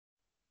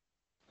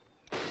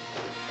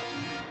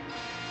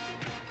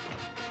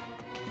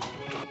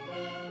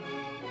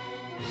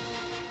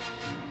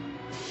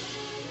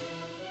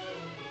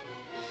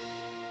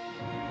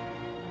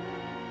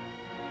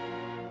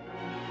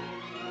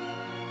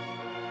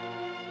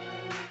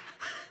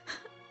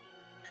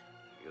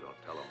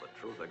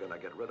thrills, they're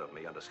gonna get rid of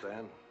me,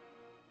 understand?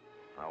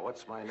 Now,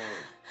 what's my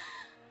name?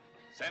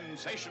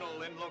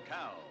 Sensational in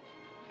locale.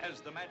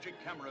 As the magic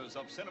cameras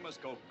of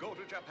CinemaScope go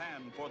to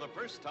Japan for the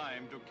first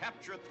time to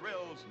capture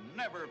thrills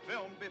never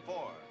filmed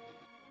before.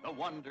 The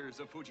wonders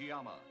of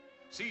Fujiyama,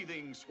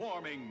 seething,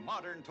 swarming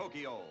modern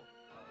Tokyo.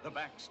 The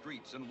back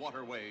streets and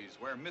waterways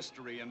where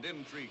mystery and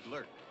intrigue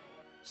lurk.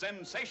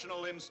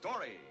 Sensational in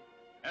story.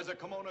 As a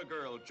kimono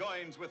girl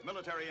joins with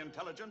military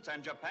intelligence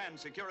and Japan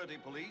security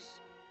police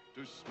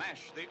to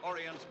smash the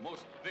Orient's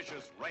most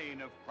vicious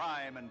reign of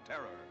crime and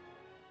terror.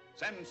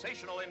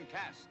 Sensational in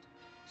cast,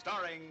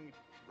 starring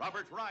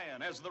Robert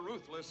Ryan as the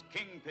ruthless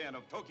kingpin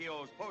of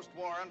Tokyo's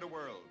post-war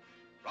underworld.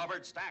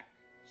 Robert Stack,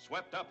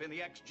 swept up in the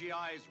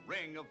XGI's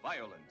ring of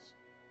violence.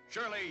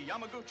 Shirley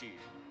Yamaguchi,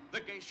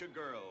 the geisha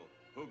girl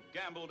who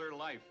gambled her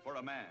life for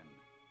a man.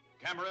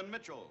 Cameron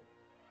Mitchell,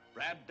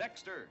 Brad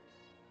Dexter,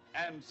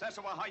 and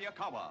Sesawa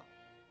Hayakawa.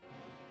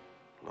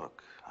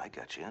 Look, I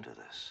got you into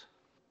this.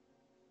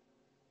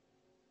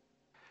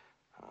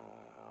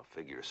 I'll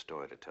figure a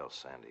story to tell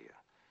Sandy.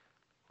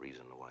 A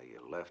reason why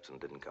you left and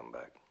didn't come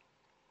back.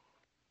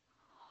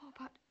 Oh,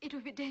 but it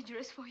would be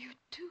dangerous for you,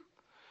 too.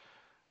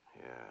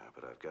 Yeah,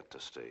 but I've got to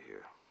stay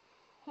here.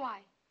 Why?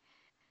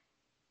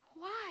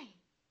 Why?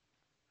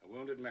 A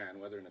wounded man,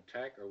 whether in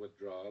attack or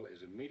withdrawal,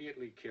 is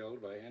immediately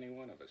killed by any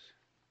one of us.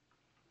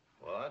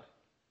 What?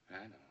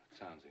 I know, it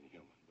sounds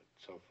inhuman, but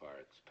so far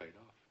it's paid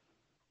off.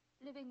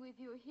 Living with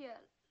you here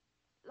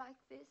like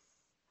this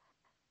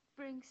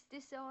brings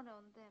dishonor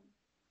on them.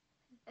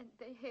 And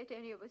they hate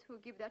any of us who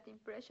give that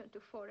impression to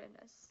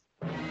foreigners.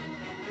 You're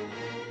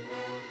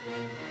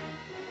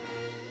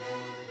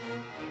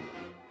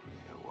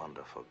a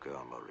wonderful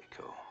girl,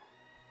 Mariko.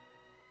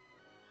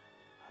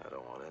 I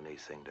don't want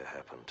anything to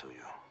happen to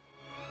you.